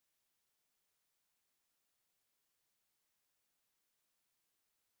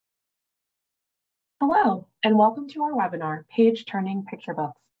Hello, and welcome to our webinar, Page Turning Picture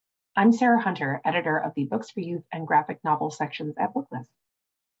Books. I'm Sarah Hunter, editor of the Books for Youth and Graphic Novel sections at Booklist.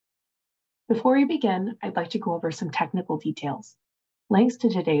 Before we begin, I'd like to go over some technical details. Links to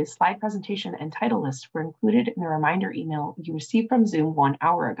today's slide presentation and title list were included in the reminder email you received from Zoom 1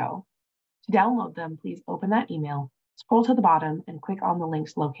 hour ago. To download them, please open that email, scroll to the bottom, and click on the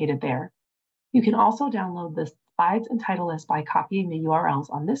links located there. You can also download the slides and title list by copying the URLs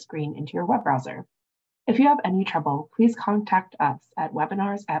on this screen into your web browser. If you have any trouble, please contact us at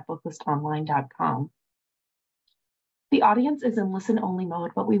webinars@booklistonline.com. The audience is in listen-only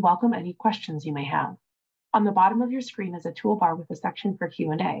mode, but we welcome any questions you may have. On the bottom of your screen is a toolbar with a section for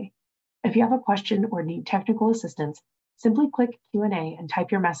Q&A. If you have a question or need technical assistance, simply click Q&A and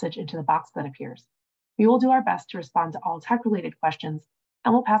type your message into the box that appears. We will do our best to respond to all tech-related questions,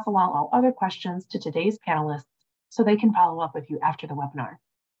 and we'll pass along all other questions to today's panelists so they can follow up with you after the webinar.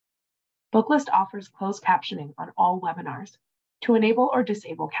 Booklist offers closed captioning on all webinars. To enable or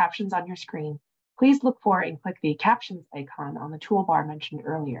disable captions on your screen, please look for and click the Captions icon on the toolbar mentioned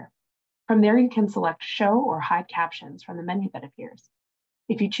earlier. From there, you can select Show or Hide Captions from the menu that appears.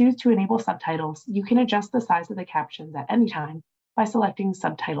 If you choose to enable subtitles, you can adjust the size of the captions at any time by selecting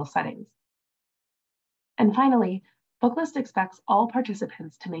Subtitle Settings. And finally, Booklist expects all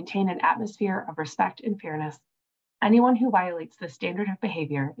participants to maintain an atmosphere of respect and fairness. Anyone who violates this standard of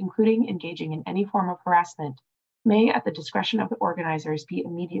behavior, including engaging in any form of harassment, may, at the discretion of the organizers, be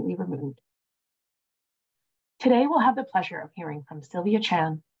immediately removed. Today, we'll have the pleasure of hearing from Sylvia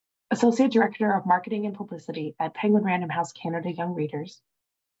Chan, Associate Director of Marketing and Publicity at Penguin Random House Canada Young Readers,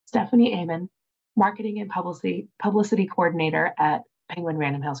 Stephanie Amon, Marketing and Publicity Coordinator at Penguin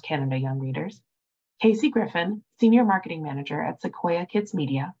Random House Canada Young Readers, Casey Griffin, Senior Marketing Manager at Sequoia Kids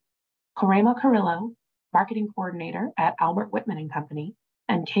Media, Corema Carrillo, Marketing Coordinator at Albert Whitman & Company,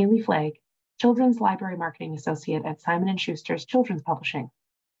 and Kaylee Flagg, Children's Library Marketing Associate at Simon & Schuster's Children's Publishing.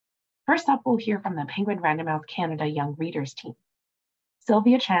 First up, we'll hear from the Penguin Random House Canada Young Readers team.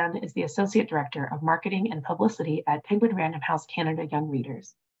 Sylvia Chan is the Associate Director of Marketing and Publicity at Penguin Random House Canada Young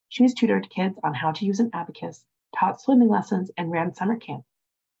Readers. She's tutored kids on how to use an abacus, taught swimming lessons, and ran summer camp.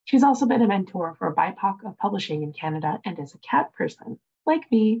 She's also been a mentor for BIPOC of publishing in Canada and is a cat person, like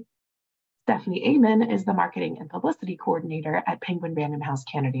me. Stephanie Amon is the Marketing and Publicity Coordinator at Penguin Random House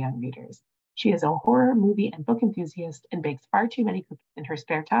Canada Young Readers. She is a horror, movie, and book enthusiast and bakes far too many cookies in her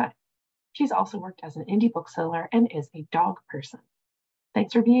spare time. She's also worked as an indie bookseller and is a dog person.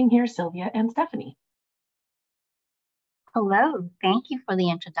 Thanks for being here, Sylvia and Stephanie. Hello, thank you for the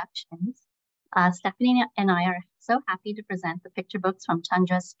introductions. Stephanie and I are so happy to present the picture books from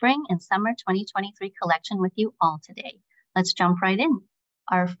Tundra's Spring and Summer 2023 collection with you all today. Let's jump right in.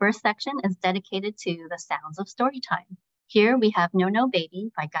 Our first section is dedicated to the sounds of storytime. Here we have No No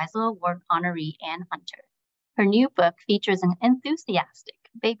Baby by Geisel Award honoree Ann Hunter. Her new book features an enthusiastic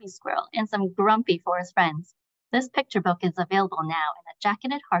baby squirrel and some grumpy forest friends. This picture book is available now in a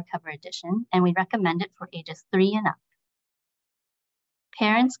jacketed hardcover edition, and we recommend it for ages 3 and up.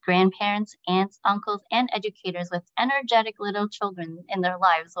 Parents, grandparents, aunts, uncles, and educators with energetic little children in their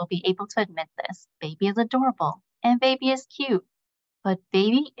lives will be able to admit this. Baby is adorable, and baby is cute. But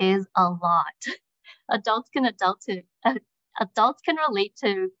baby is a lot. Adults can relate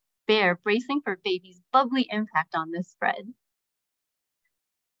to Bear bracing for baby's bubbly impact on this spread.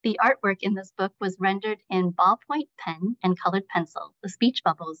 The artwork in this book was rendered in ballpoint pen and colored pencil. The speech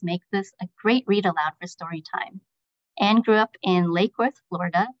bubbles make this a great read aloud for story time. Anne grew up in Lake Worth,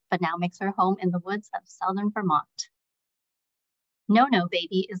 Florida, but now makes her home in the woods of southern Vermont. No No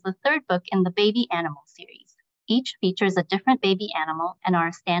Baby is the third book in the Baby Animal series. Each features a different baby animal and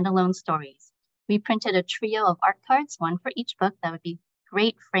are standalone stories. We printed a trio of art cards, one for each book, that would be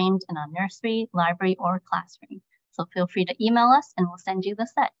great framed in a nursery, library, or classroom. So feel free to email us and we'll send you the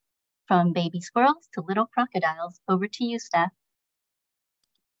set. From baby squirrels to little crocodiles, over to you, Steph.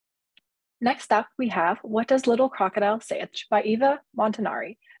 Next up, we have What Does Little Crocodile Say by Eva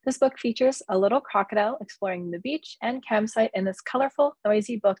Montanari. This book features a little crocodile exploring the beach and campsite in this colorful,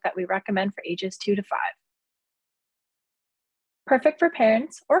 noisy book that we recommend for ages 2 to 5. Perfect for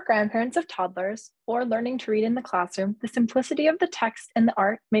parents or grandparents of toddlers or learning to read in the classroom, the simplicity of the text and the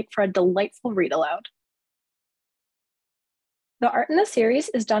art make for a delightful read aloud. The art in the series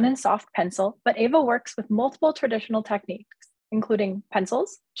is done in soft pencil, but Ava works with multiple traditional techniques, including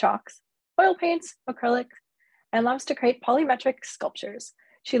pencils, chalks, oil paints, acrylics, and loves to create polymetric sculptures.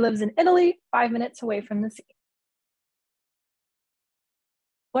 She lives in Italy, 5 minutes away from the sea.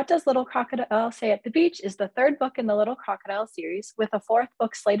 What Does Little Crocodile Say at the Beach is the third book in the Little Crocodile series, with a fourth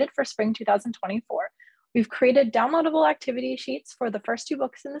book slated for spring 2024. We've created downloadable activity sheets for the first 2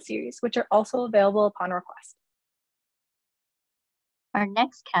 books in the series, which are also available upon request. Our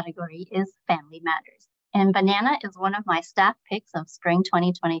next category is Family Matters, and banana is one of my staff picks of spring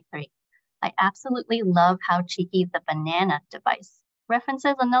 2023. I absolutely love how cheeky the banana device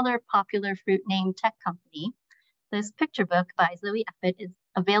references another popular fruit named tech company. This picture book by Zoe Effett is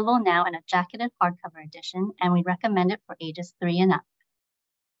available now in a jacketed hardcover edition, and we recommend it for ages 3 and up.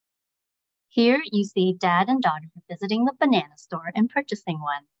 Here you see dad and daughter visiting the banana store and purchasing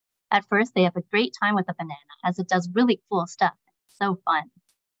one. At first, they have a great time with the banana as it does really cool stuff. It's so fun.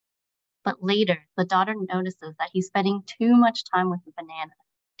 But later, the daughter notices that he's spending too much time with the banana.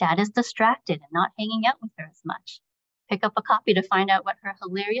 Dad is distracted and not hanging out with her as much. Pick up a copy to find out what her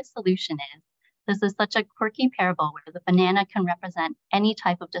hilarious solution is. This is such a quirky parable where the banana can represent any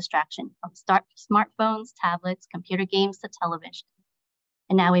type of distraction, from smartphones, tablets, computer games to television.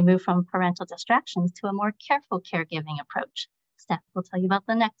 And now we move from parental distractions to a more careful caregiving approach. Steph will tell you about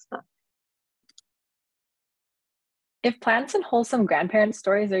the next book. If plants and wholesome grandparent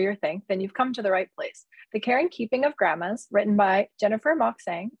stories are your thing, then you've come to the right place. The Care and Keeping of Grandmas, written by Jennifer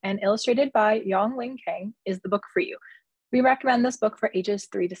Moxang and illustrated by Yongling Kang, is the book for you. We recommend this book for ages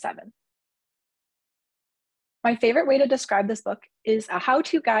 3 to 7. My favorite way to describe this book is a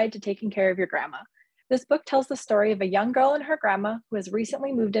how-to guide to taking care of your grandma. This book tells the story of a young girl and her grandma who has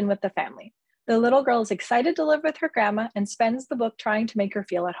recently moved in with the family. The little girl is excited to live with her grandma and spends the book trying to make her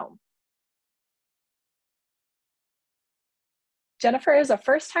feel at home. Jennifer is a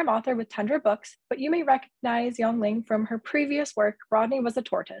first-time author with Tundra Books, but you may recognize Yongling from her previous work, Rodney Was a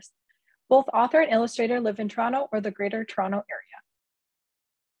Tortoise. Both author and illustrator live in Toronto or the Greater Toronto Area.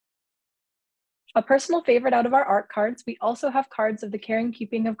 A personal favorite out of our art cards, we also have cards of the Care and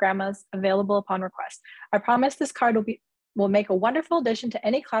Keeping of Grandmas available upon request. I promise this card will make a wonderful addition to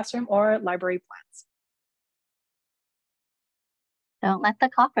any classroom or library plans. Don't let the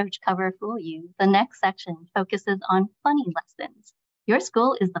cockroach cover fool you. The next section focuses on funny lessons. Your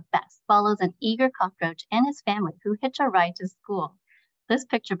School is the Best follows an eager cockroach and his family who hitch a ride to school. This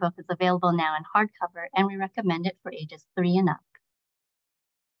picture book is available now in hardcover, and we recommend it for ages 3 and up.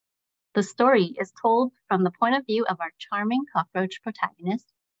 The story is told from the point of view of our charming cockroach protagonist.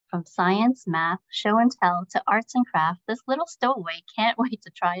 From science, math, show and tell to arts and craft, this little stowaway can't wait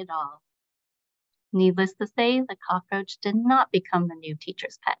to try it all. Needless to say, the cockroach did not become the new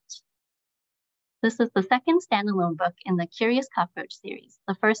teacher's pet. This is the second standalone book in the Curious Cockroach series,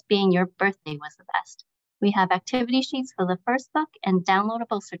 the first being Your Birthday Was the Best. We have activity sheets for the first book and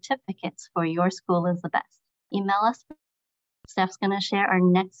downloadable certificates for Your School is the Best. Email us. Steph's going to share our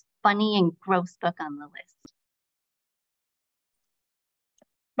next funny and gross book on the list.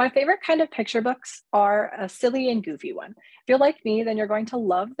 My favorite kind of picture books are a silly and goofy one. If you're like me, then you're going to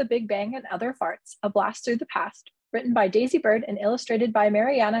love The Big Bang and Other Farts, A Blast Through the Past, written by Daisy Bird and illustrated by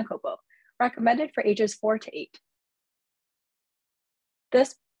Mariana Copo, recommended for ages 4 to 8.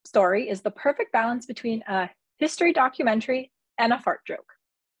 This story is the perfect balance between a history documentary and a fart joke.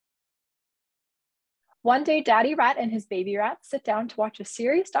 One day, Daddy Rat and his baby rat sit down to watch a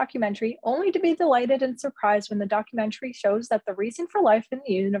serious documentary, only to be delighted and surprised when the documentary shows that the reason for life in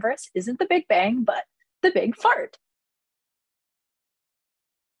the universe isn't the Big Bang, but the Big Fart.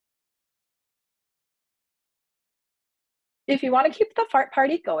 If you want to keep the fart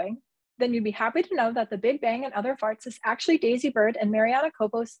party going, then you'd be happy to know that The Big Bang and Other Farts is actually Daisy Bird and Mariana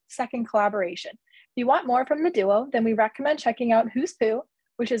Copo's second collaboration. If you want more from the duo, then we recommend checking out Who's Pooh,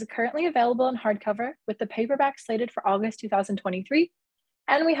 which is currently available in hardcover with the paperback slated for August 2023.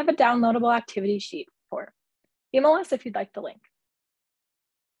 And we have a downloadable activity sheet for. Email us if you'd like the link.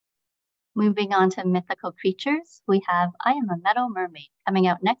 Moving on to mythical creatures, we have I Am a Meadow Mermaid coming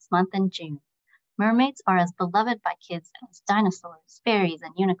out next month in June. Mermaids are as beloved by kids as dinosaurs, fairies,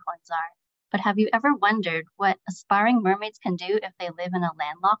 and unicorns are. But have you ever wondered what aspiring mermaids can do if they live in a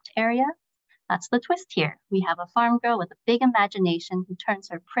landlocked area? That's the twist here. We have a farm girl with a big imagination who turns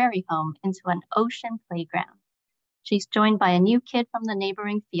her prairie home into an ocean playground. She's joined by a new kid from the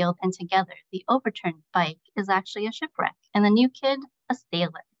neighboring field, and together, the overturned bike is actually a shipwreck, and the new kid, a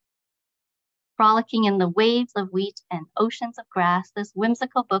sailor. Frolicking in the waves of wheat and oceans of grass, this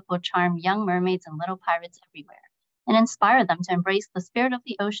whimsical book will charm young mermaids and little pirates everywhere, and inspire them to embrace the spirit of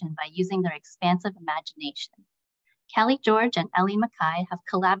the ocean by using their expansive imagination. Kelly George and Ellie Mackay have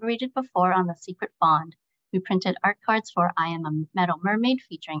collaborated before on The Secret Bond. We printed art cards for I Am a Meadow Mermaid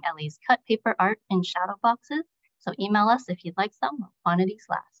featuring Ellie's cut paper art in shadow boxes, so email us if you'd like some while quantities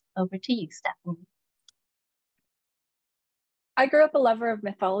last. Over to you, Stephanie. I grew up a lover of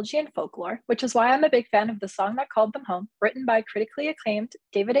mythology and folklore, which is why I'm a big fan of The Song That Called Them Home, written by critically acclaimed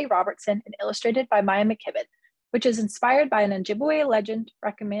David A. Robertson and illustrated by Maya McKibben, which is inspired by an Ojibwe legend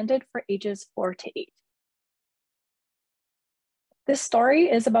recommended for ages 4 to 8. This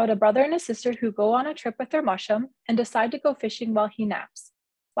story is about a brother and a sister who go on a trip with their mushroom and decide to go fishing while he naps.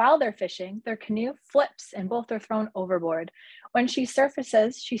 While they're fishing, their canoe flips and both are thrown overboard. When she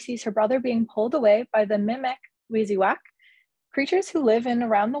surfaces, she sees her brother being pulled away by the mimic Wiziwak, creatures who live in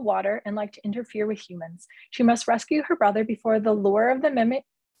around the water and like to interfere with humans. She must rescue her brother before the lure of the mimic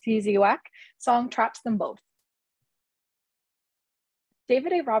Wiziwak song traps them both.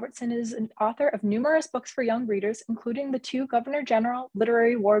 David A. Robertson is an author of numerous books for young readers, including the 2 Governor General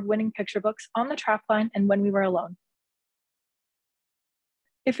Literary Award-winning picture books, On the Trapline and When We Were Alone.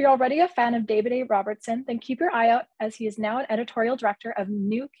 If you're already a fan of David A. Robertson, then keep your eye out as he is now an editorial director of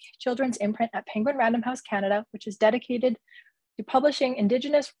new children's imprint at Penguin Random House Canada, which is dedicated to publishing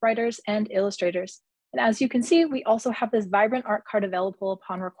Indigenous writers and illustrators. And as you can see, we also have this vibrant art card available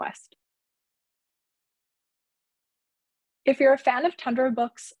upon request. If you're a fan of Tundra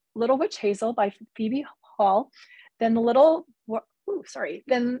Books' Little Witch Hazel by Phoebe Hall, then The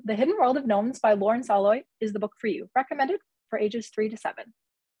Hidden World of Gnomes by Lauren Saloy is the book for you, recommended for ages 3 to 7.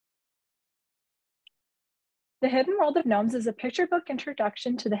 The Hidden World of Gnomes is a picture book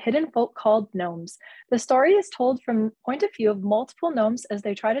introduction to the hidden folk called gnomes. The story is told from the point of view of multiple gnomes as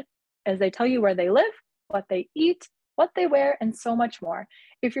they tell you where they live, what they eat, what they wear, and so much more.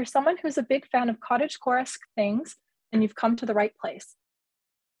 If you're someone who's a big fan of cottagecore-esque things, then you've come to the right place.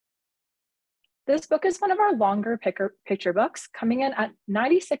 This book is one of our longer picture books, coming in at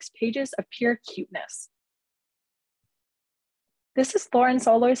 96 pages of pure cuteness. This is Lauren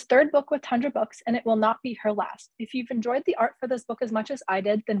Soloy's 3rd book with Tundra Books, and it will not be her last. If you've enjoyed the art for this book as much as I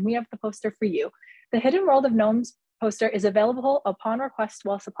did, then we have the poster for you. The Hidden World of Gnomes poster is available upon request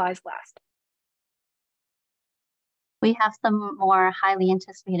while supplies last. We have some more highly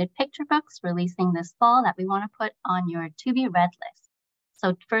anticipated picture books releasing this fall that we want to put on your to-be-read list.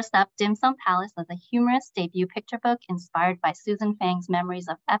 So first up, Dim Sum Palace is a humorous debut picture book inspired by Susan Fang's memories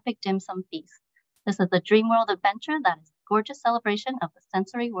of epic dim sum feast. This is a dream world adventure that is a gorgeous celebration of the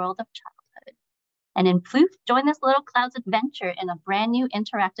sensory world of childhood. And in Ploof, join this little cloud's adventure in a brand new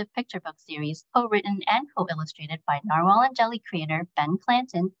interactive picture book series co-written and co-illustrated by Narwhal and Jelly creator Ben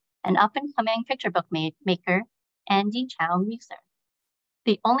Clanton and up-and-coming picture book maker Andy Chow Muser.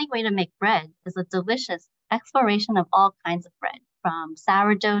 The only way to make bread is a delicious exploration of all kinds of bread, from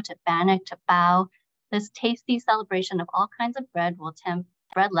sourdough to bannock to bao. This tasty celebration of all kinds of bread will tempt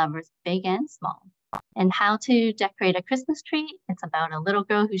bread lovers big and small. And how to decorate a Christmas tree? It's about a little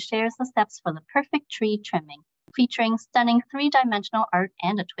girl who shares the steps for the perfect tree trimming, featuring stunning 3-dimensional art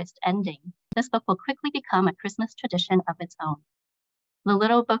and a twist ending. This book will quickly become a Christmas tradition of its own. The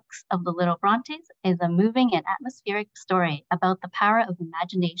Little Books of the Little Brontes is a moving and atmospheric story about the power of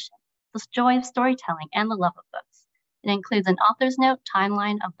imagination, the joy of storytelling, and the love of books. It includes an author's note,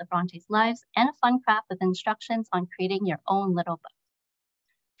 timeline of the Brontes' lives, and a fun craft with instructions on creating your own little book.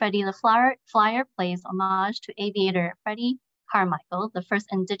 Freddie the Flyer plays homage to aviator Freddie Carmichael, the first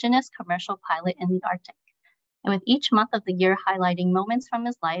Indigenous commercial pilot in the Arctic. And with each month of the year highlighting moments from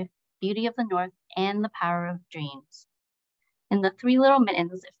his life, beauty of the North, and the power of dreams. In The Three Little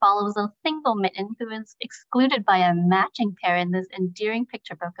Mittens, it follows a single mitten who is excluded by a matching pair in this endearing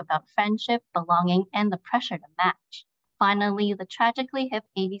picture book about friendship, belonging, and the pressure to match. Finally, The Tragically Hip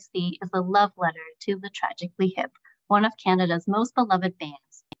ABC is a love letter to the Tragically Hip, one of Canada's most beloved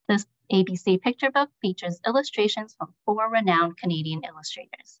bands. This ABC picture book features illustrations from 4 renowned Canadian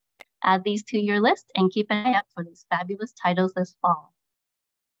illustrators. Add these to your list and keep an eye out for these fabulous titles this fall.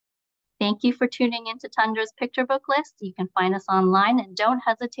 Thank you for tuning into Tundra's picture book list. You can find us online and don't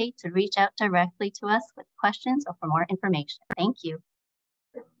hesitate to reach out directly to us with questions or for more information. Thank you.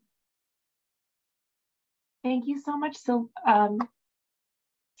 Thank you so much, Sylvia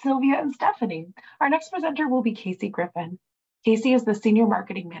and Stephanie. Our next presenter will be Casey Griffin. Casey is the Senior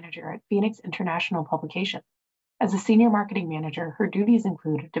Marketing Manager at Phoenix International Publication. As a Senior Marketing Manager, her duties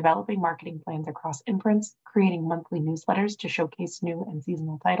include developing marketing plans across imprints, creating monthly newsletters to showcase new and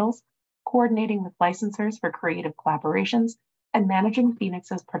seasonal titles, coordinating with licensors for creative collaborations, and managing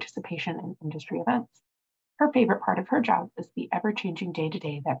Phoenix's participation in industry events. Her favorite part of her job is the ever-changing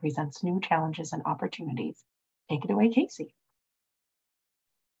day-to-day that presents new challenges and opportunities. Take it away, Casey.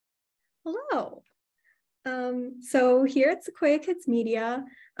 Hello. So here at Sequoia Kids Media,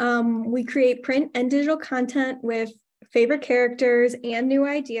 we create print and digital content with favorite characters and new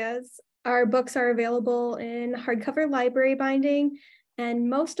ideas. Our books are available in hardcover library binding, And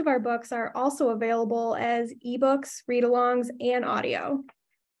most of our books are also available as ebooks, read-alongs, and audio.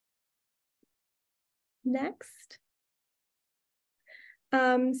 Next.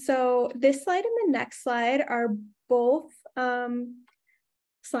 So this slide and the next slide are both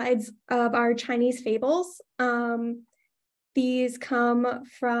slides of our Chinese fables. These come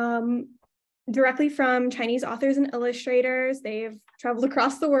directly from Chinese authors and illustrators. They've traveled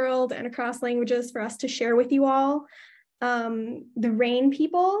across the world and across languages for us to share with you all. The Rain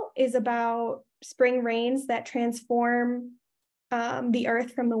People is about spring rains that transform the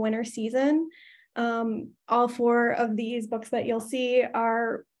earth from the winter season. All four of these books that you'll see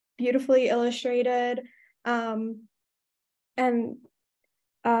are beautifully illustrated. And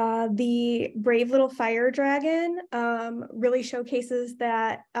the Brave Little Fire Dragon really showcases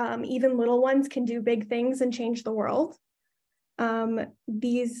that even little ones can do big things and change the world.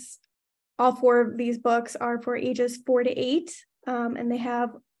 All four of these books are for ages 4 to 8, and they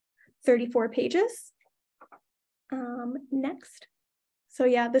have 34 pages. Next. So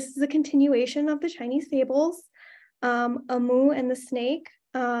yeah, this is a continuation of the Chinese fables. Amu and the Snake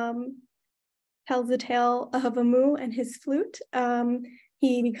tells the tale of Amu and his flute.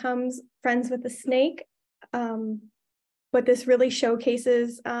 He becomes friends with the snake, but this really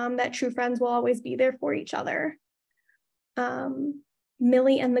showcases that true friends will always be there for each other.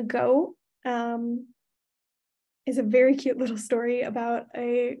 Millie and the Goat is a very cute little story about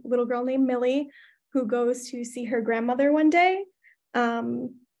a little girl named Millie who goes to see her grandmother one day, and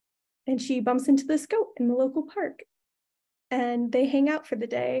she bumps into this goat in the local park, and they hang out for the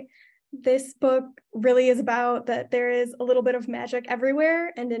day. This book really is about that there is a little bit of magic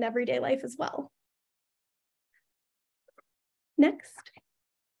everywhere and in everyday life as well. Next.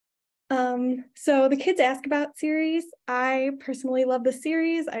 So the Kids Ask About series, I personally love this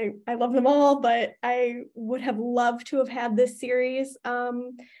series. I love them all, but I would have loved to have had this series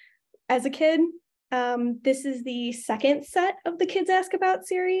as a kid. This is the second set of the Kids Ask About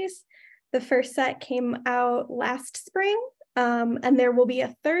series. The first set came out last spring. And there will be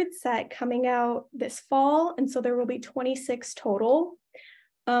a third set coming out this fall, and so there will be 26 total.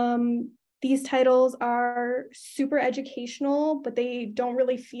 These titles are super educational, but they don't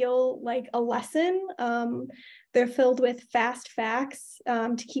really feel like a lesson. They're filled with fast facts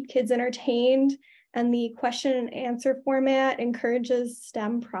to keep kids entertained, and the question and answer format encourages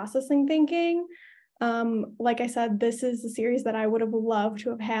STEM processing thinking. Like I said, this is a series that I would have loved to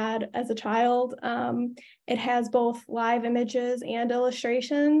have had as a child. It has both live images and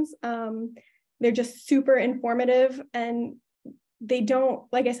illustrations. They're just super informative, and they don't,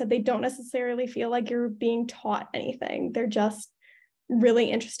 like I said, they don't necessarily feel like you're being taught anything. They're just really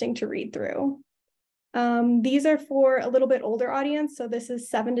interesting to read through. These are for a little bit older audience, so this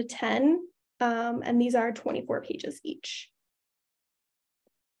is 7 to 10, and these are 24 pages each.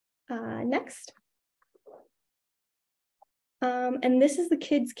 Next. And this is the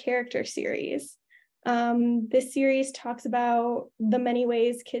Kids Character series. This series talks about the many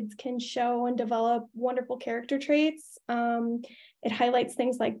ways kids can show and develop wonderful character traits. It highlights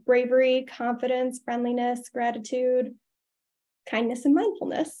things like bravery, confidence, friendliness, gratitude, kindness, and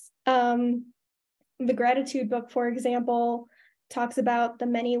mindfulness. The gratitude book, for example, talks about the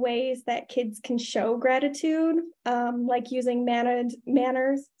many ways that kids can show gratitude, like using manners,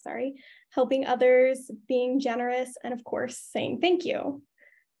 helping others, being generous, and of course, saying thank you.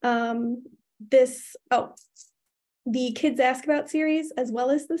 The Kids Ask About series, as well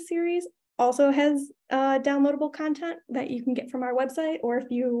as this series, also has downloadable content that you can get from our website, or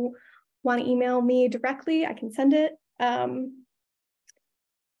if you want to email me directly, I can send it.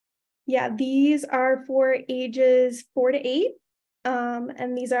 Yeah, these are for ages 4 to 8,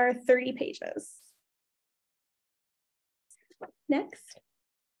 and these are 30 pages. Next.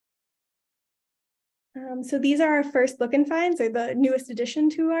 So these are our first look and finds, or the newest addition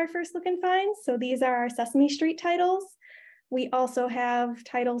to our first look and finds. So these are our Sesame Street titles. We also have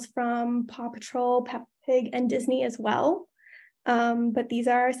titles from Paw Patrol, Peppa Pig, and Disney as well. But these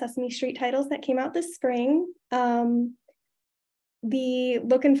are our Sesame Street titles that came out this spring. The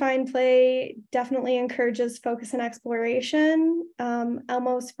look and find play definitely encourages focus and exploration.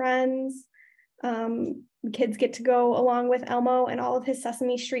 Elmo's friends. Kids get to go along with Elmo and all of his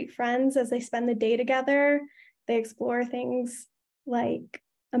Sesame Street friends as they spend the day together. They explore things like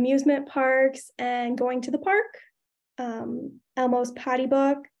amusement parks and going to the park. Elmo's potty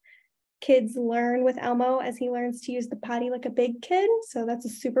book. Kids learn with Elmo as he learns to use the potty like a big kid. So that's a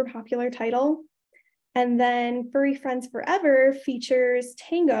super popular title. And then Furry Friends Forever features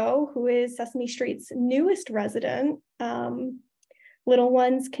Tango, who is Sesame Street's newest resident. Little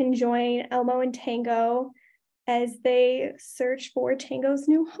ones can join Elmo and Tango as they search for Tango's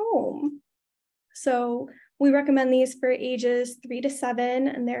new home. So we recommend these for ages 3 to 7,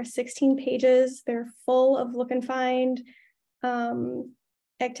 and they're 16 pages. They're full of look and find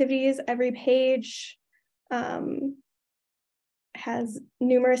activities. Every page has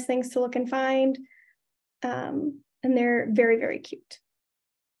numerous things to look and find, and they're very, very cute.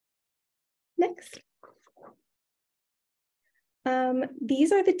 Next.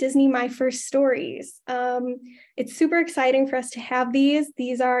 These are the Disney My First Stories. It's super exciting for us to have these.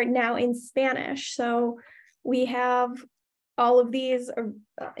 These are now in Spanish. So we have all of these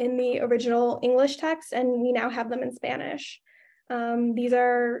in the original English text, and we now have them in Spanish. These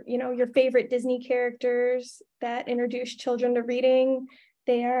are, your favorite Disney characters that introduce children to reading.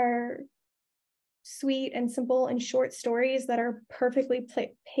 They are sweet and simple and short stories that are perfectly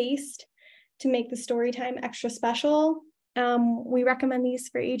paced to make the story time extra special. We recommend these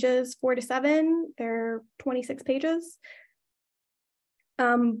for ages 4 to 7. They're 26 pages,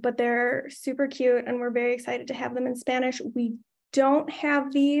 but they're super cute, and we're very excited to have them in Spanish. We don't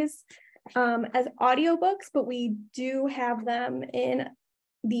have these as audiobooks, but we do have them in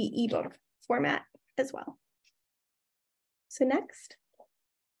the ebook format as well. So next.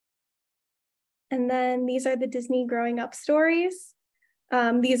 And then these are the Disney Growing Up stories.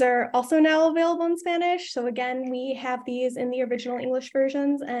 These are also now available in Spanish. So again, we have these in the original English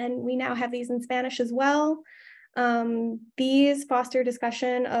versions, and we now have these in Spanish as well. These foster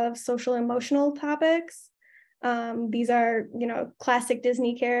discussion of social emotional topics. These are, classic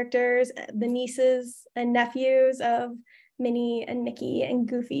Disney characters, the nieces and nephews of Minnie and Mickey and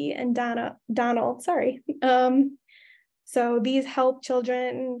Goofy and Donald, sorry. So these help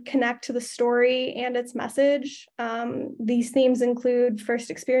children connect to the story and its message. These themes include first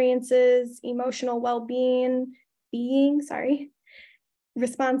experiences, emotional well-being,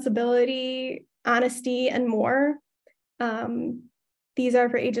 responsibility, honesty, and more. These are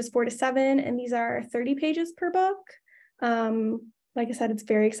for ages 4 to 7, and these are 30 pages per book. Like I said, it's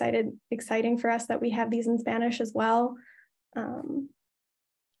very exciting for us that we have these in Spanish as well. And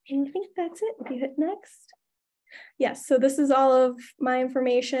I think that's it. If you hit next. Yes, so this is all of my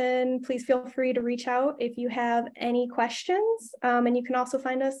information. Please feel free to reach out if you have any questions, and you can also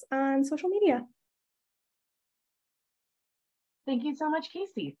find us on social media. Thank you so much,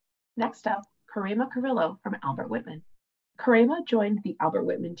 Casey. Next up, Karema Carrillo from Albert Whitman. Karema joined the Albert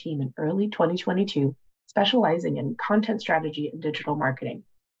Whitman team in early 2022, specializing in content strategy and digital marketing.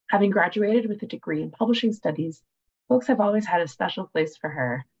 Having graduated with a degree in publishing studies, books have always had a special place for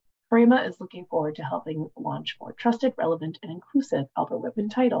her. Karema is looking forward to helping launch more trusted, relevant, and inclusive Albert Whitman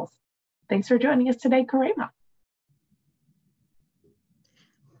titles. Thanks for joining us today, Karema.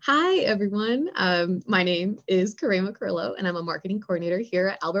 Hi, everyone. My name is Karema Carrillo, and I'm a marketing coordinator here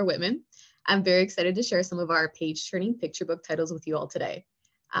at Albert Whitman. I'm very excited to share some of our page-turning picture book titles with you all today.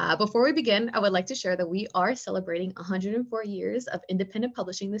 Before we begin, I would like to share that we are celebrating 104 years of independent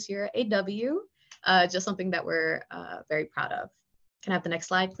publishing this year at AW, just something that we're very proud of. Can I have the next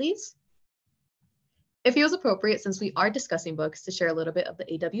slide, please? It feels appropriate, since we are discussing books, to share a little bit of the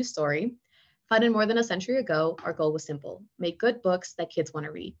AW story. Founded more than a century ago, our goal was simple: make good books that kids want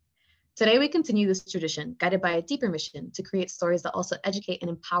to read. Today, we continue this tradition, guided by a deeper mission to create stories that also educate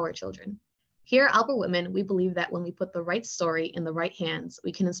and empower children. Here at Albert Whitman, we believe that when we put the right story in the right hands,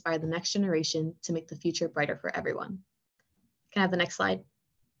 we can inspire the next generation to make the future brighter for everyone. Can I have the next slide?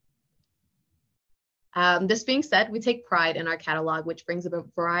 This being said, we take pride in our catalog, which brings a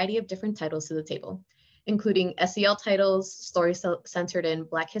variety of different titles to the table, including SEL titles, stories centered in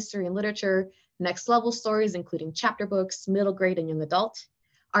Black history and literature, next level stories, including chapter books, middle grade and young adult.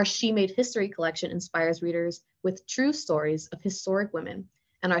 Our She Made History collection inspires readers with true stories of historic women,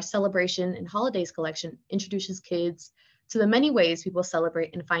 and our Celebration and Holidays collection introduces kids to the many ways people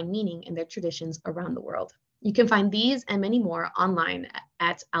celebrate and find meaning in their traditions around the world. You can find these and many more online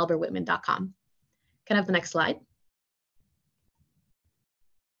at albertwhitman.com. Can I have the next slide?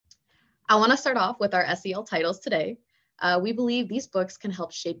 I want to start off with our SEL titles today. We believe these books can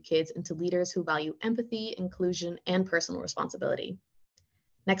help shape kids into leaders who value empathy, inclusion, and personal responsibility.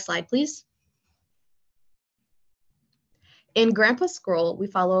 Next slide, please. In Grandpa's Scroll, we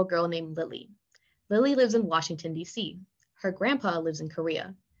follow a girl named Lily. Lily lives in Washington, D.C. Her grandpa lives in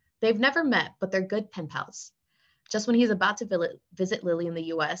Korea. They've never met, but they're good pen pals. Just when he's about to visit Lily in the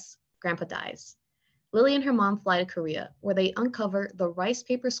U.S., Grandpa dies. Lily and her mom fly to Korea, where they uncover the rice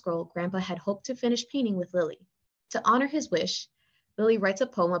paper scroll Grandpa had hoped to finish painting with Lily. To honor his wish, Lily writes a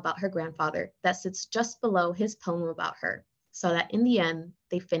poem about her grandfather that sits just below his poem about her, so that in the end,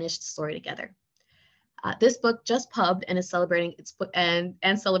 they finish the story together. This book just pubbed and is celebrating its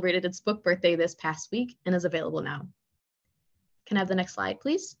celebrated its book birthday this past week and is available now. Can I have the next slide,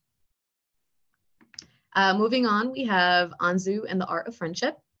 please? Moving on, we have Anzu and the Art of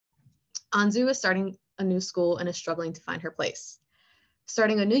Friendship. Anzu is starting a new school and is struggling to find her place.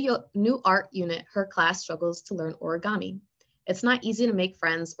 Starting a new art unit, her class struggles to learn origami. It's not easy to make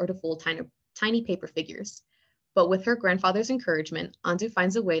friends or to fold tiny paper figures. But with her grandfather's encouragement, Anzu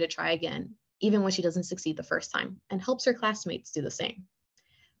finds a way to try again, even when she doesn't succeed the first time, and helps her classmates do the same.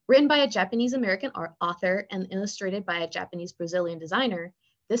 Written by a Japanese-American author and illustrated by a Japanese-Brazilian designer,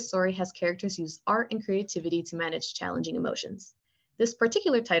 this story has characters use art and creativity to manage challenging emotions. This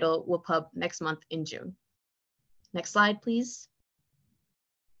particular title will pub next month in June. Next slide, please.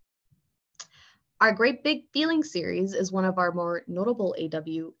 Our Great Big Feeling series is one of our more notable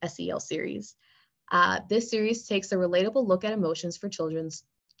AW SEL series. This series takes a relatable look at emotions for children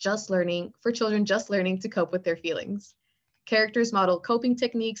just learning to cope with their feelings. Characters model coping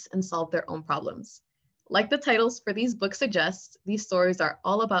techniques and solve their own problems. Like the titles for these books suggest, these stories are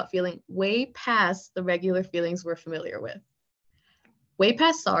all about feeling way past the regular feelings we're familiar with. Way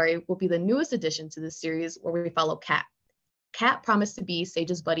Past Sorry will be the newest addition to this series where we follow Kat. Kat promised to be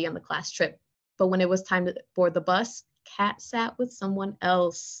Sage's buddy on the class trip, but when it was time to board the bus, Kat sat with someone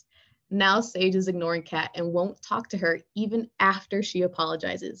else. Now Sage is ignoring Kat and won't talk to her even after she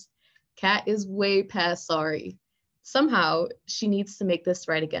apologizes. Kat is way past sorry. Somehow, she needs to make this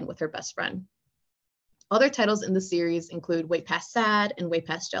right again with her best friend. Other titles in the series include Way Past Sad and Way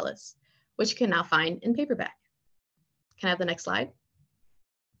Past Jealous, which you can now find in paperback. Can I have the next slide?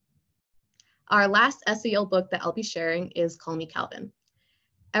 Our last SEL book that I'll be sharing is Call Me Calvin.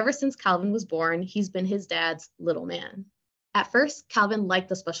 Ever since Calvin was born, he's been his dad's little man. At first, Calvin liked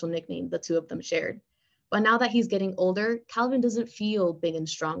the special nickname the two of them shared. But now that he's getting older, Calvin doesn't feel big and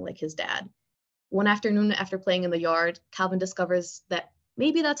strong like his dad. One afternoon after playing in the yard, Calvin discovers that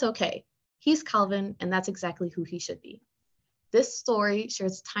maybe that's okay. He's Calvin, and that's exactly who he should be. This story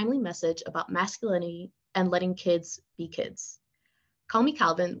shares a timely message about masculinity and letting kids be kids. Call Me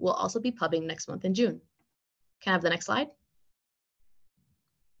Calvin will also be pubbing next month in June. Can I have the next slide?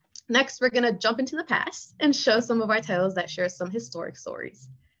 Next, we're going to jump into the past and show some of our titles that share some historic stories.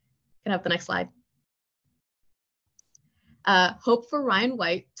 Can I have the next slide? Hope for Ryan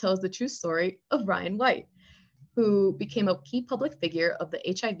White tells the true story of Ryan White, who became a key public figure of the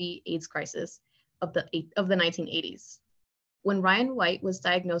HIV/AIDS crisis of the 1980s. When Ryan White was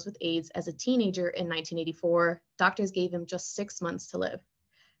diagnosed with AIDS as a teenager in 1984, doctors gave him just 6 months to live.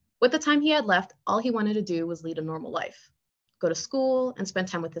 With the time he had left, all he wanted to do was lead a normal life, go to school, and spend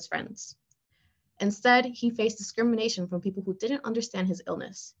time with his friends. Instead, he faced discrimination from people who didn't understand his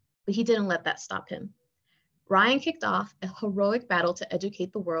illness, but he didn't let that stop him. Ryan kicked off a heroic battle to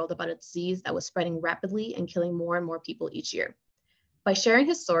educate the world about a disease that was spreading rapidly and killing more and more people each year. By sharing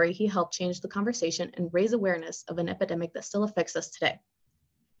his story, he helped change the conversation and raise awareness of an epidemic that still affects us today.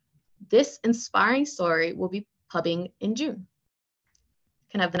 This inspiring story will be pubbing in June.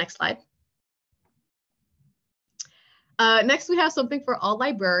 Can I have the next slide? Next, we have something for all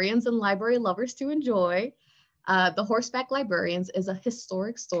librarians and library lovers to enjoy. The Horseback Librarians is a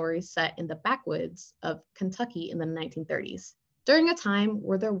historic story set in the backwoods of Kentucky in the 1930s, during a time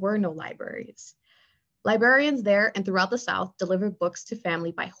where there were no libraries. Librarians there and throughout the South delivered books to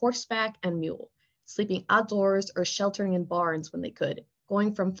family by horseback and mule, sleeping outdoors or sheltering in barns when they could,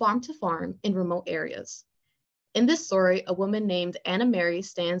 going from farm to farm in remote areas. In this story, a woman named Anna Mary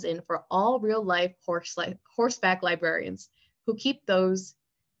stands in for all real-life horseback librarians who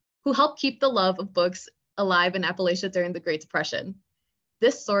help keep the love of books alive in Appalachia during the Great Depression.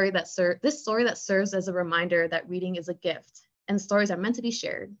 This story that serves as a reminder that reading is a gift and stories are meant to be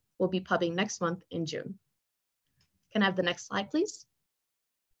shared will be pubbing next month in June. Can I have the next slide, please?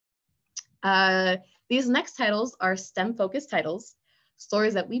 These next titles are STEM-focused titles,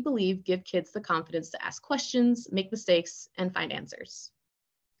 stories that we believe give kids the confidence to ask questions, make mistakes, and find answers.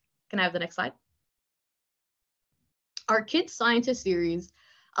 Can I have the next slide? Our Kids Scientist series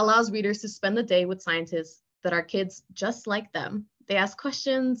allows readers to spend the day with scientists that are kids just like them. They ask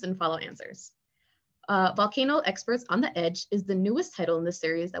questions and follow answers. Volcano Experts on the Edge is the newest title in the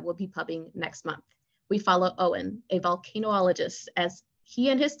series that will be pubbing next month. We follow Owen, a volcanologist, as he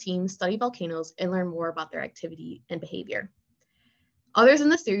and his team study volcanoes and learn more about their activity and behavior. Others in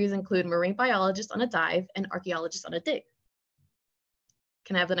the series include marine biologists on a dive and archaeologists on a dig.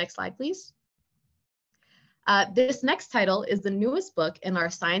 Can I have the next slide, please? This next title is the newest book in our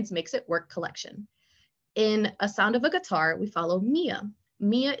Science Makes It Work collection. In A Sound of a Guitar, we follow Mia.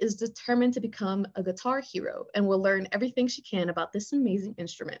 Mia is determined to become a guitar hero and will learn everything she can about this amazing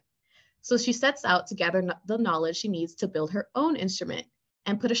instrument. So she sets out to gather the knowledge she needs to build her own instrument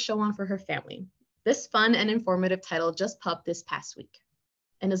and put a show on for her family. This fun and informative title just pubbed this past week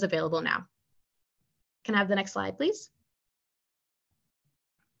and is available now. Can I have the next slide, please?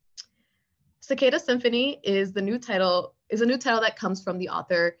 Cicada Symphony is a new title that comes from the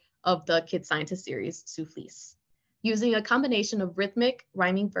author of the Kid Scientist series, Sue Fleece. Using a combination of rhythmic,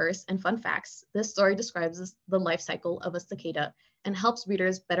 rhyming verse, and fun facts, this story describes the life cycle of a cicada and helps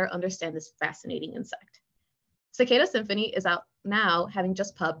readers better understand this fascinating insect. Cicada Symphony is out now, having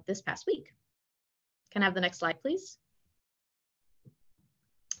just pubbed this past week. Can I have the next slide, please?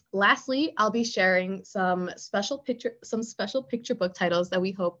 Lastly, I'll be sharing some special picture book titles that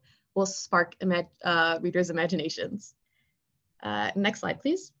we hope will spark readers' imaginations. Next slide,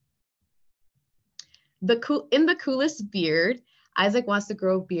 please. In The Coolest Beard, Isaac wants to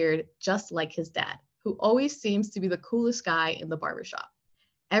grow a beard just like his dad, who always seems to be the coolest guy in the barbershop.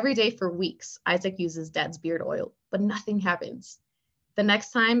 Every day for weeks, Isaac uses dad's beard oil, but nothing happens. The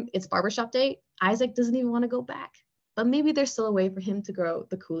next time it's barbershop day, Isaac doesn't even want to go back, but maybe there's still a way for him to grow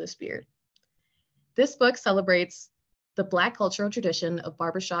the coolest beard. This book celebrates the Black cultural tradition of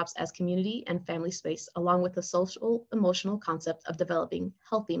barbershops as community and family space, along with the social, emotional concept of developing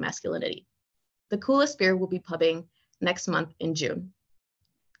healthy masculinity. The Coolest Beard will be pubbing next month in June.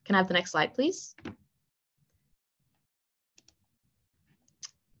 Can I have the next slide, please?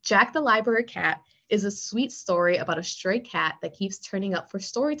 Jack the Library Cat is a sweet story about a stray cat that keeps turning up for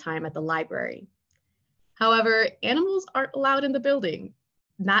story time at the library. However, animals aren't allowed in the building.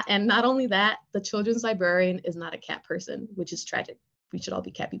 Not only that, the children's librarian is not a cat person, which is tragic. We should all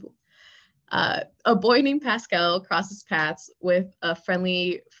be cat people. A boy named Pascal crosses paths with a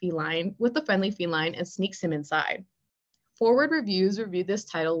friendly feline and sneaks him inside. Forward Reviews reviewed this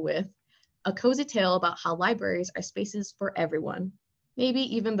title with a cozy tale about how libraries are spaces for everyone, maybe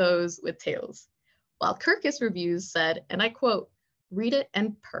even those with tails. While Kirkus Reviews said, and I quote, "Read it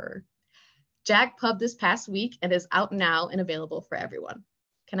and purr." Jack pubbed this past week and is out now and available for everyone.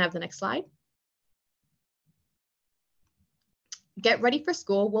 Can I have the next slide? Get Ready for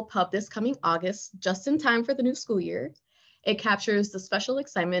School will pub this coming August, just in time for the new school year. It captures the special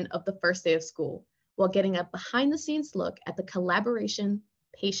excitement of the first day of school, while getting a behind-the-scenes look at the collaboration,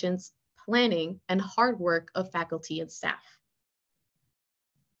 patience, planning, and hard work of faculty and staff.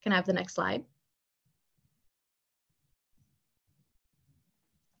 Can I have the next slide?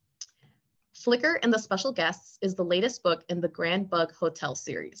 Flicker and the Special Guests is the latest book in the Grand Bug Hotel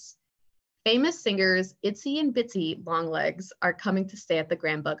series. Famous singers Itsy and Bitsy Longlegs are coming to stay at the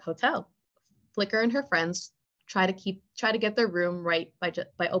Grand Bug Hotel. Flicker and her friends try to get their room right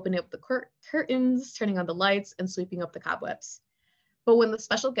by opening up the curtains, turning on the lights, and sweeping up the cobwebs. But when the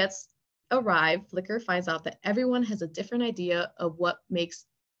special guests arrive, Flicker finds out that everyone has a different idea of what makes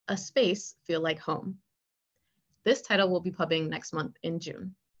a space feel like home. This title will be pubbing next month in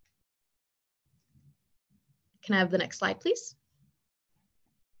June. Can I have the next slide, please?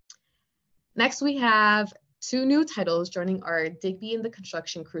 Next, we have two new titles joining our Digby and the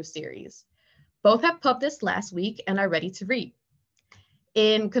Construction Crew series. Both have pubbed this last week and are ready to read.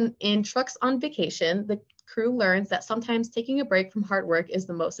 In Trucks on Vacation, the crew learns that sometimes taking a break from hard work is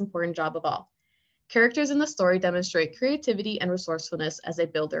the most important job of all. Characters in the story demonstrate creativity and resourcefulness as they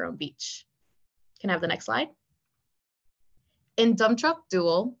build their own beach. Can I have the next slide? In Dump Truck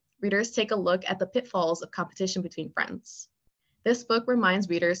Duel, readers take a look at the pitfalls of competition between friends. This book reminds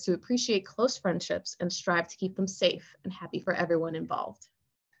readers to appreciate close friendships and strive to keep them safe and happy for everyone involved.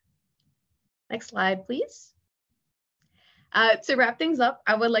 Next slide, please. To wrap things up,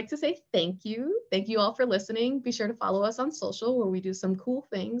 I would like to say thank you. Thank you all for listening. Be sure to follow us on social, where we do some cool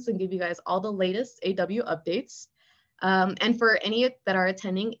things and give you guys all the latest AW updates. And for any that are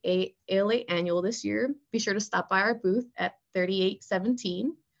attending ALA Annual this year, be sure to stop by our booth at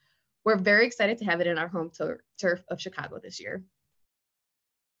 3817. We're very excited to have it in our home turf of Chicago this year.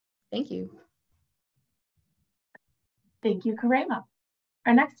 Thank you. Thank you, Karema.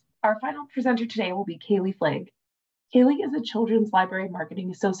 Our final presenter today will be Kaylee Flagg. Kaylee is a Children's Library Marketing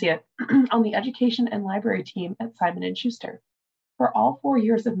Associate on the Education and Library team at Simon & Schuster. For all 4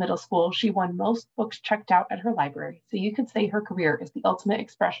 years of middle school, she won most books checked out at her library, so you could say her career is the ultimate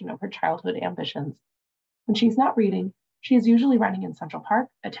expression of her childhood ambitions. When she's not reading, she is usually running in Central Park,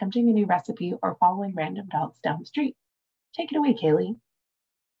 attempting a new recipe, or following random dogs down the street. Take it away, Kaylee.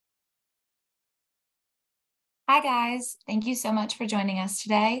 Hi guys, thank you so much for joining us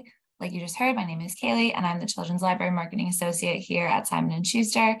today. Like you just heard, my name is Kaylee and I'm the Children's Library Marketing Associate here at Simon &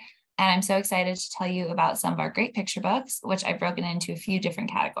 Schuster. And I'm so excited to tell you about some of our great picture books, which I've broken into a few different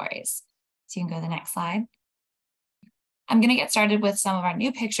categories. So you can go to the next slide. I'm going to get started with some of our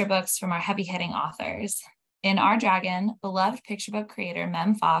new picture books from our heavy-hitting authors. In Our Dragon, beloved picture book creator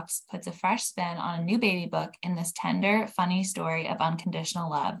Mem Fox puts a fresh spin on a new baby book in this tender, funny story of unconditional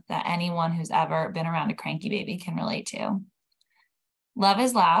love that anyone who's ever been around a cranky baby can relate to. Love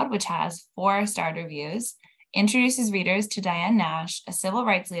is Loud, which has 4-star reviews, introduces readers to Diane Nash, a civil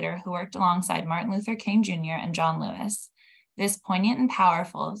rights leader who worked alongside Martin Luther King Jr. and John Lewis. This poignant and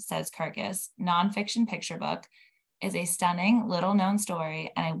powerful, says Kirkus, nonfiction picture book is a stunning, little-known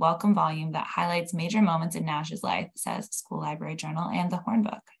story and a welcome volume that highlights major moments in Nash's life, says School Library Journal and the Horn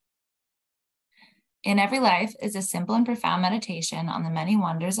Book. In Every Life is a simple and profound meditation on the many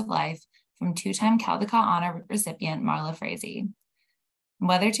wonders of life from 2-time Caldecott Honor recipient Marla Frazee.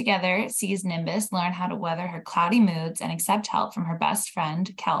 Weather Together sees Nimbus learn how to weather her cloudy moods and accept help from her best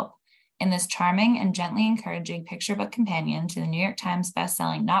friend, Kelp, in this charming and gently encouraging picture book companion to the New York Times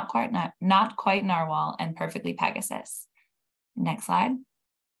bestselling Not Quite Narwhal and Perfectly Pegasus. Next slide.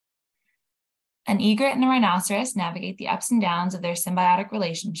 An egret and a rhinoceros navigate the ups and downs of their symbiotic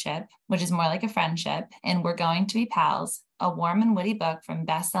relationship, which is more like a friendship, in We're Going to Be Pals, a warm and witty book from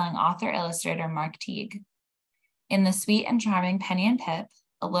bestselling author-illustrator Mark Teague. In the sweet and charming Penny and Pip,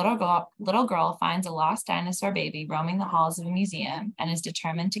 a little girl finds a lost dinosaur baby roaming the halls of a museum and is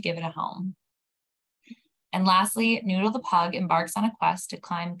determined to give it a home. And lastly, Noodle the pug embarks on a quest to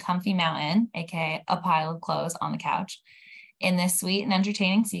climb Comfy Mountain, aka a pile of clothes on the couch, in this sweet and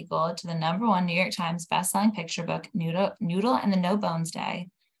entertaining sequel to the #1 New York Times bestselling picture book Noodle and the No Bones Day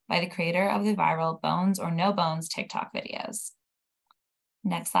by the creator of the viral Bones or No Bones TikTok videos.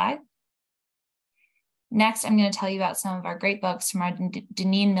 Next slide. Next, I'm going to tell you about some of our great books from our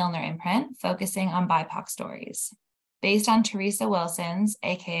Deneen Milner imprint, focusing on BIPOC stories. Based on Teresa Wilson's,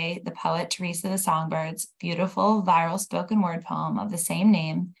 aka the poet Teresa the Songbird's, beautiful viral spoken word poem of the same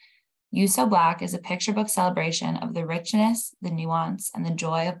name, You So Black is a picture book celebration of the richness, the nuance, and the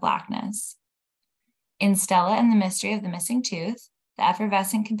joy of Blackness. In Stella and the Mystery of the Missing Tooth, the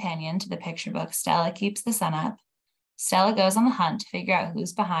effervescent companion to the picture book Stella Keeps the Sun Up, Stella goes on the hunt to figure out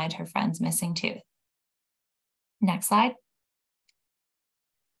who's behind her friend's missing tooth. Next slide.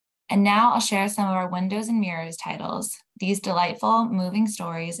 And now I'll share some of our Windows and Mirrors titles. These delightful, moving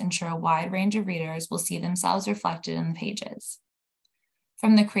stories ensure a wide range of readers will see themselves reflected in the pages.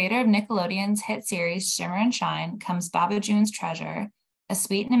 From the creator of Nickelodeon's hit series Shimmer and Shine comes Baba June's Treasure, a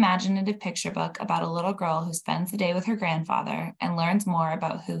sweet and imaginative picture book about a little girl who spends the day with her grandfather and learns more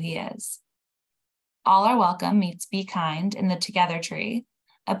about who he is. All Are Welcome meets Be Kind in the Together Tree,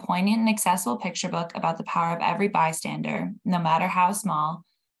 a poignant and accessible picture book about the power of every bystander, no matter how small,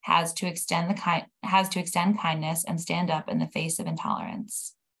 has to extend kindness and stand up in the face of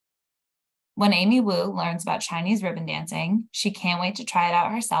intolerance. When Amy Wu learns about Chinese ribbon dancing, she can't wait to try it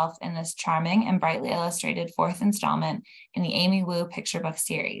out herself in this charming and brightly illustrated 4th installment in the Amy Wu picture book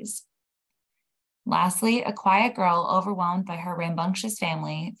series. Lastly, a quiet girl overwhelmed by her rambunctious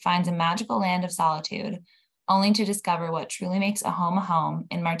family finds a magical land of solitude, only to discover what truly makes a home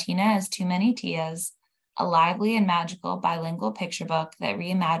in Martina Has Too Many Tias, a lively and magical bilingual picture book that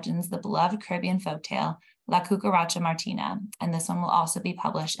reimagines the beloved Caribbean folktale La Cucaracha Martina, and this one will also be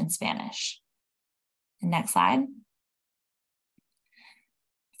published in Spanish. Next slide.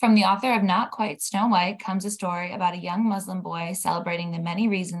 From the author of Not Quite Snow White comes a story about a young Muslim boy celebrating the many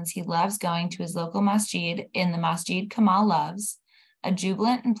reasons he loves going to his local masjid in the Masjid Kamal Loves, a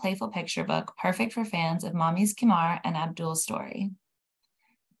jubilant and playful picture book perfect for fans of Mommy's Kimar and Abdul's story.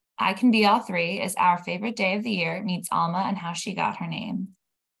 I Can Be All Three is Our Favorite Day of the Year meets Alma and How She Got Her Name.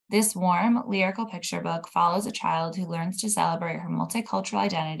 This warm, lyrical picture book follows a child who learns to celebrate her multicultural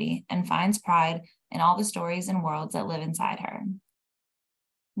identity and finds pride in all the stories and worlds that live inside her.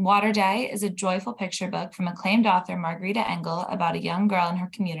 Water Day is a joyful picture book from acclaimed author Margarita Engel about a young girl in her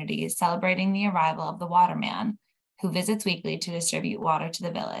community celebrating the arrival of the Waterman, who visits weekly to distribute water to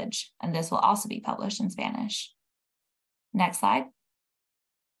the village, and this will also be published in Spanish. Next slide.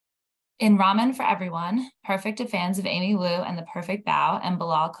 In Ramen for Everyone, perfect to fans of Amy Wu and The Perfect Bow and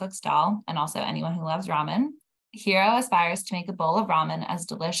Bilal Cook's doll, and also anyone who loves ramen, Hiro aspires to make a bowl of ramen as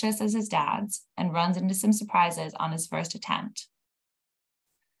delicious as his dad's and runs into some surprises on his first attempt.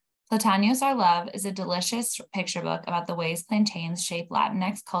 Platanos Our Love is a delicious picture book about the ways plantains shape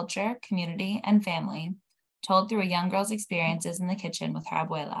Latinx culture, community, and family, told through a young girl's experiences in the kitchen with her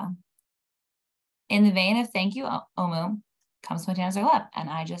abuela. In the vein of Thank You, Omu, comes Platanos Our Love,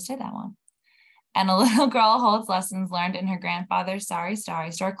 and I just did that one. And a little girl holds lessons learned in her grandfather's Sari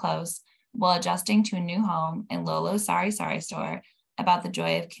Sari store clothes while adjusting to a new home in Lolo's Sari Sari store about the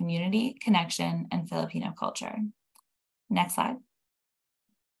joy of community, connection, and Filipino culture. Next slide.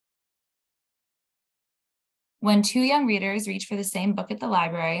 When two young readers reach for the same book at the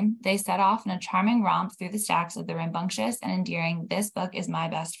library, they set off in a charming romp through the stacks of the rambunctious and endearing "This Book is My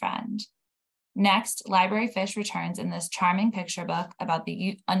Best Friend." Next, Library Fish returns in this charming picture book about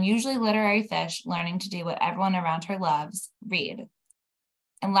the unusually literary fish learning to do what everyone around her loves, read.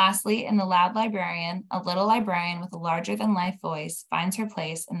 And lastly, in The Loud Librarian, a little librarian with a larger-than-life voice finds her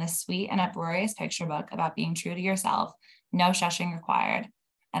place in this sweet and uproarious picture book about being true to yourself, no shushing required.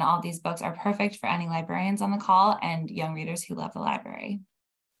 And all these books are perfect for any librarians on the call and young readers who love the library.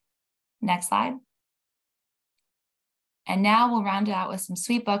 Next slide. And now we'll round it out with some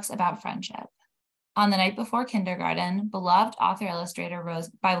sweet books about friendship. On the Night Before Kindergarten, beloved author-illustrator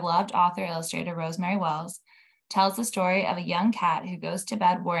Rosemary Wells tells the story of a young cat who goes to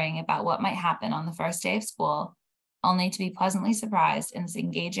bed worrying about what might happen on the first day of school, only to be pleasantly surprised in this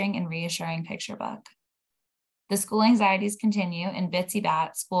engaging and reassuring picture book. The school anxieties continue in Bitsy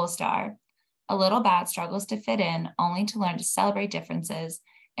Bat, School Star. A little bat struggles to fit in, only to learn to celebrate differences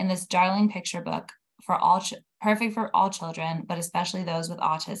in this darling picture book perfect for all children, but especially those with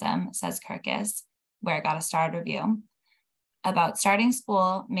autism, says Kirkus, where it got a starred review, about starting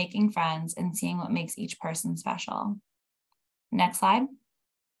school, making friends, and seeing what makes each person special. Next slide.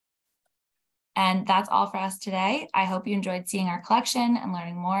 And that's all for us today. I hope you enjoyed seeing our collection and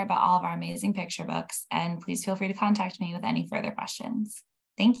learning more about all of our amazing picture books. And please feel free to contact me with any further questions.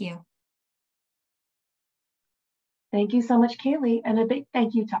 Thank you. Thank you so much, Kaylee, and a big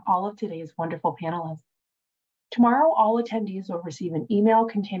thank you to all of today's wonderful panelists. Tomorrow, all attendees will receive an email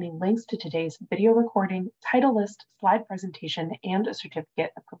containing links to today's video recording, title list, slide presentation, and a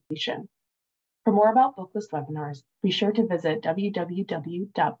certificate of completion. For more about Booklist webinars, be sure to visit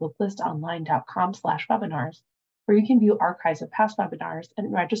www.booklistonline.com/webinars, where you can view archives of past webinars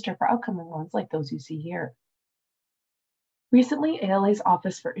and register for upcoming ones like those you see here. Recently, ALA's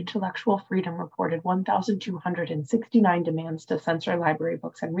Office for Intellectual Freedom reported 1,269 demands to censor library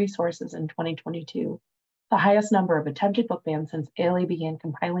books and resources in 2022, the highest number of attempted book bans since ALA began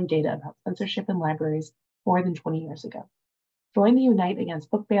compiling data about censorship in libraries more than 20 years ago. Join the Unite Against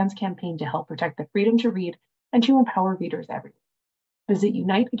Book Bans campaign to help protect the freedom to read and to empower readers everywhere. Visit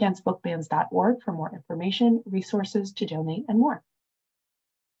uniteagainstbookbans.org for more information, resources to donate, and more.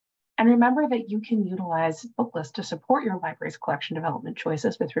 And remember that you can utilize Booklist to support your library's collection development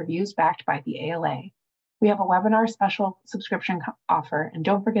choices with reviews backed by the ALA. We have a webinar special subscription offer, and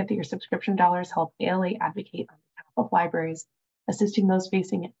don't forget that your subscription dollars help ALA advocate on behalf of libraries, assisting those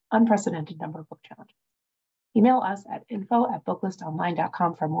facing an unprecedented number of book challenges. Email us at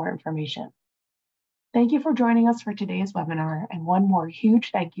info@booklistonline.com for more information. Thank you for joining us for today's webinar, and one more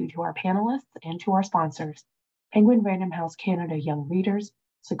huge thank you to our panelists and to our sponsors, Penguin Random House Canada Young Readers,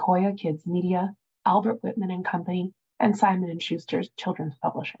 Sequoia Kids Media, Albert Whitman and Company, and Simon & Schuster's Children's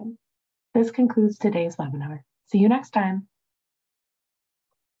Publishing. This concludes today's webinar. See you next time.